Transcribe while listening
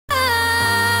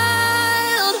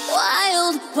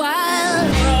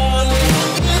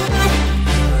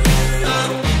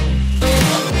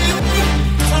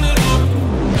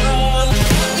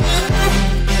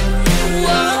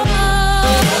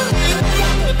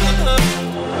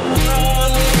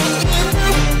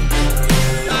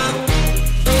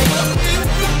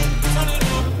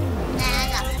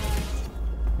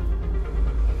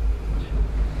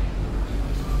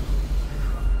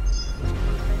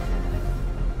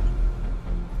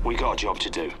We got a job to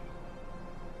do.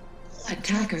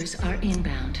 Attackers are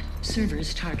inbound.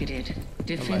 Servers targeted.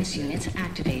 Defense units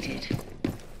activated.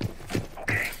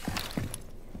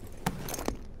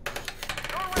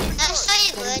 That's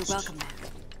so good. Welcome.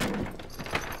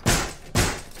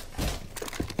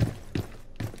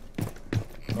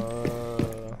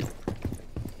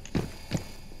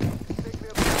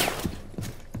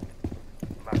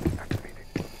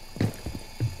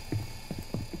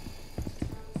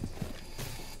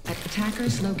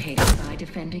 Attackers located by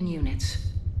defending units.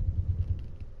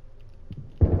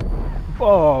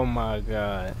 Oh my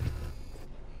god.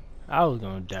 I was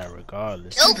gonna die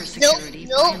regardless. Server security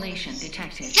violation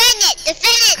detected. Defend it!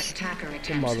 Defend it! Attacker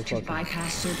attempts to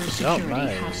bypass server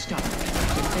security have stopped.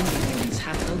 Defending units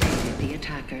have located the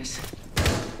attackers.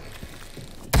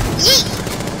 Yeet!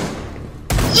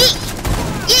 Yeet!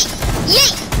 Yeet!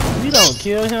 Yeet! You don't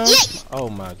kill him? Yeet! Oh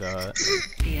my god.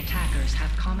 The attackers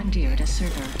have commandeered a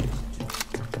server.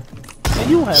 And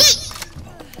you have...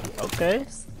 Okay.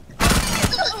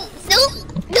 No!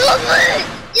 No!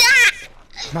 Yeah!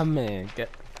 My man, get...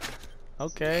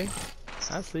 Okay.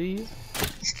 I see you.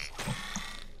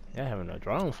 Y'all having a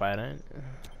drone fight, ain't it?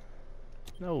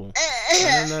 No.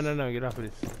 No, get off of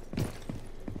this.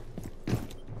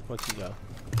 What you go?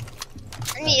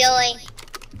 I'm yelling.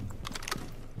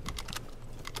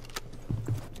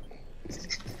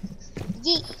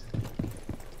 Yeet.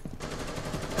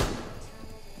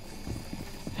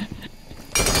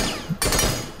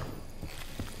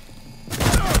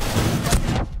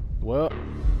 Well.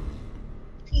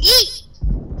 Yeet!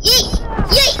 Yeet!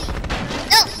 Yeet!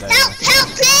 No! Help! Help,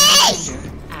 please!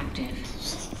 Active.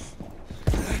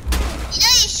 You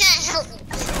know you shouldn't help me.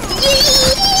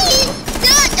 Yeet!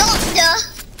 No!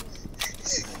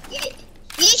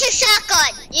 You use your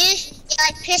shotgun. Use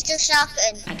like pistol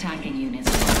shotgun. Attacking units.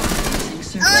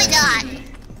 Using Oh my god!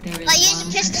 There is I use a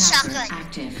one pistol attacker shotgun.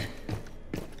 active.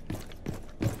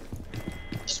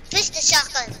 Use pistol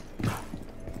shotgun.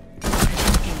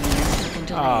 Attacking units have been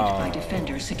delayed by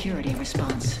defender security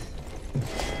response.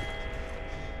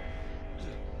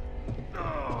 No!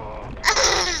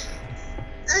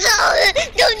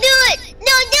 Don't do it!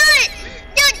 Don't do it!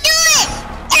 Don't do it!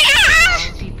 All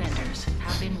defenders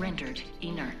have been rendered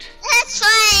inert. That's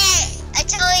fine! I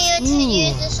told you to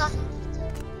use the shotgun.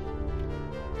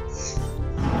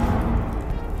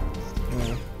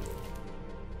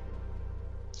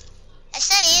 I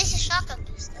said use the shotgun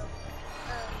pistol.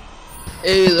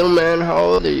 Hey, little man, how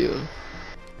old are you?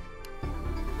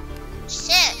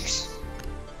 6.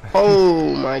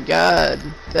 Oh my god,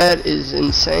 that is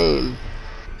insane.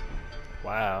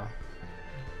 Wow.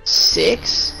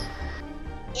 6?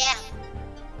 Yeah.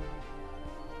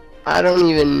 I don't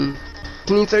even...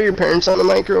 Can you throw your parents on the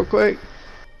mic real quick?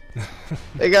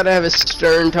 They gotta have a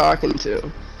stern talking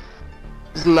to.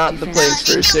 This is not the place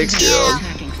for a 6-year-old.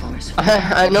 Attacking force.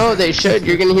 I know they should.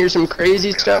 You're gonna hear some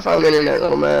crazy stuff on the internet,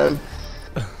 little man.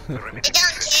 I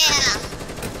don't care.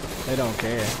 They don't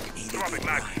care.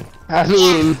 I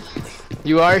mean,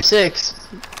 you are 6.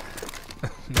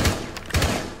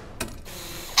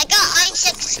 I got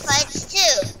i6 credits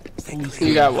too.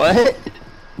 You got what? I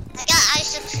got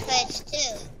i6 credits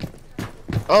too.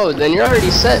 Oh, then you're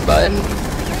already set, bud.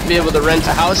 Be able to rent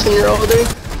a house when you're older.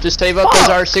 Just save up those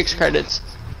R6 credits.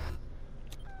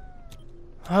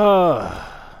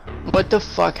 What the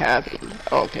fuck happened?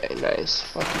 Okay, nice.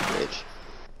 Fucking bitch.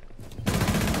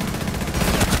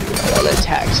 I want to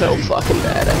attack so fucking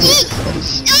bad. I hate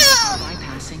defense. No!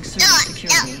 Bypassing server No,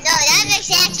 security. that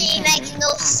actually makes no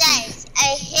sense.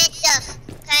 I hit the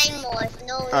claymore with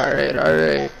no reason.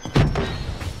 Alright.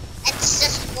 It's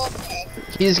just bullshit.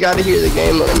 He's gotta hear the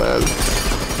game, little man.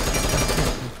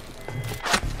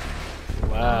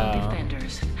 Wow.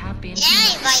 Defenders have been Yeah,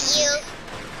 I invite you.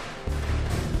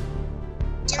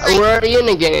 We're already in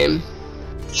the game.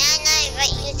 Yeah, and I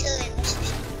invite you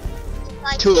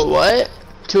to To a what?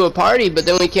 To a party, but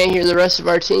then we can't hear the rest of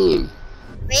our team.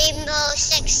 Rainbow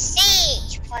Six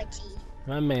Siege party.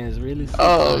 My man is really sick.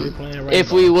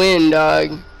 If we win,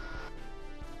 dog.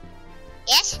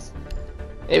 Yes?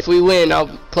 If we win, I'll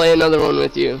play another one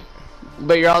with you.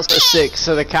 But you're also 6,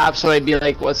 so the cops might be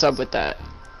like, what's up with that?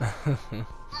 Oh my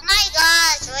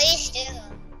gosh, what are you doing?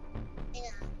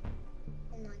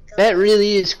 Oh my god. That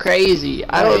really is crazy.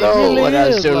 I don't know what I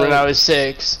was doing when I was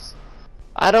 6.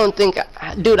 I don't think...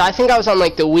 Dude, I think I was on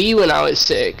like the Wii when I was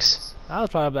 6. I was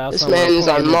probably about This man is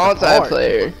on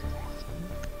multiplayer.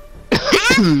 I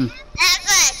have a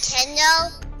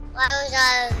Nintendo when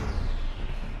I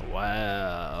was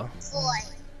Wow. 4.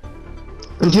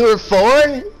 You were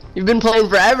 4? You've been playing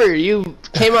forever. You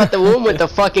came out the womb with the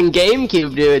fucking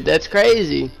GameCube, dude. That's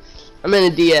crazy. I'm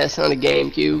in a DS on a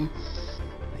GameCube.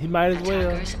 He might as well.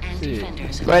 Attackers and Shit.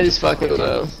 defenders. Might as fucking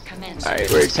well. Commence. Alright,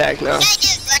 we're attacked now. I do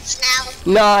glitch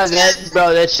now. Nah,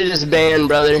 that shit is banned,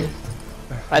 brother.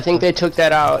 I think they took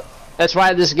that out. That's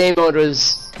why this game mode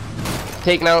was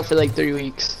taken out for like 3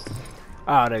 weeks.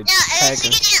 Oh, they No, it was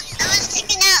tagging.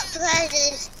 taken out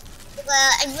because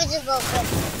it's invisible. But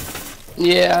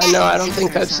Yeah, no, I don't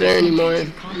think that's there anymore.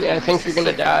 Yeah, I think you're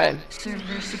gonna die.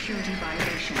 Server security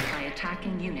violation by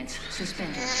attacking units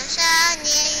suspended.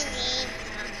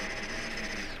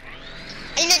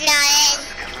 I'm not lying.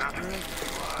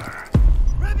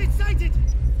 Rabbit sighted!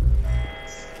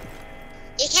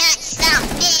 You can't stop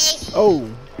me. Oh,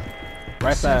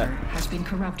 right Server side. has been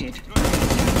corrupted.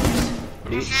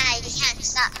 Bitch. Hi, you can't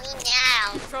stop me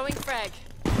now. Throwing frag.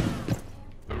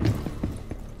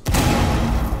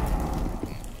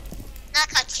 Not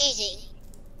called cheesy.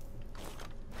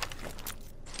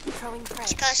 Throwing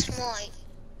frag. It's called smart.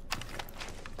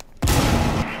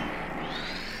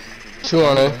 2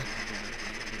 on it.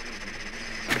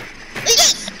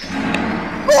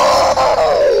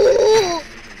 Oh!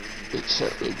 It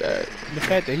sent me back. The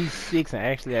fact that he's 6 and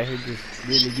actually out here just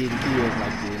really getting kills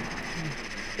like this.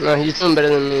 No, he's doing better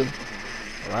than me.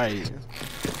 Right.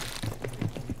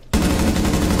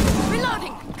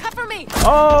 Reloading! Cover me!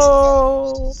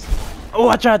 Oh! Oh,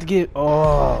 I tried to get.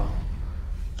 Oh!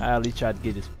 I at least tried to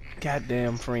get his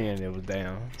goddamn friend that was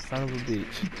down. Son of a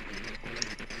bitch.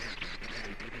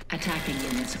 Attacking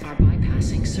units are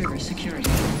bypassing server security.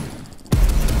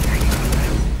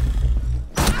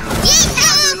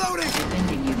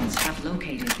 Defending units have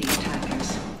located the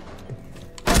attackers.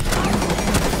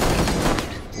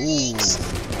 Ooh.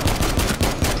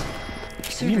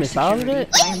 Server You missed all of security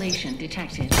that? violation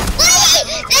detected.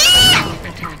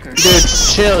 Attackers.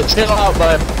 Dude, chill out,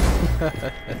 bud.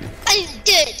 I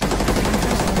did.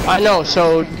 I know,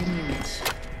 so Defending units.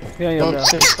 Yeah, don't yeah,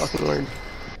 say a fucking word.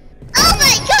 Oh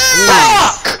my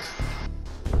god! Fuck!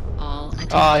 All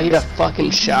attackers. Oh, he had a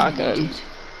fucking shotgun.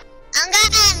 I'm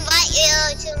gonna invite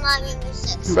you to my Rainbow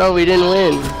Six. Bro, we didn't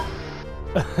win.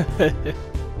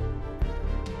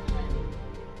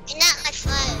 You're not my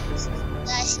friends, but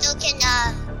I still can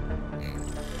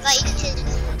invite you to the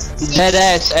Rainbow Six. Dead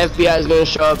ass FBI is gonna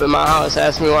show up at my house,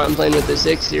 ask me why I'm playing with the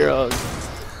 6-year-old.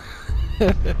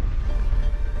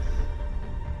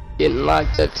 Getting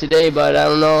locked up today, but I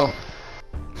don't know.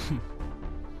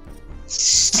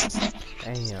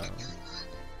 Damn.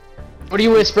 What are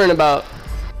you whispering about?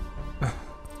 That's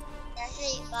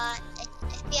what you got. The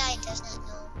FBI does not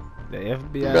know. The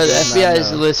FBI. Bro, the does not FBI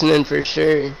is know. listening for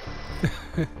sure.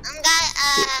 I'm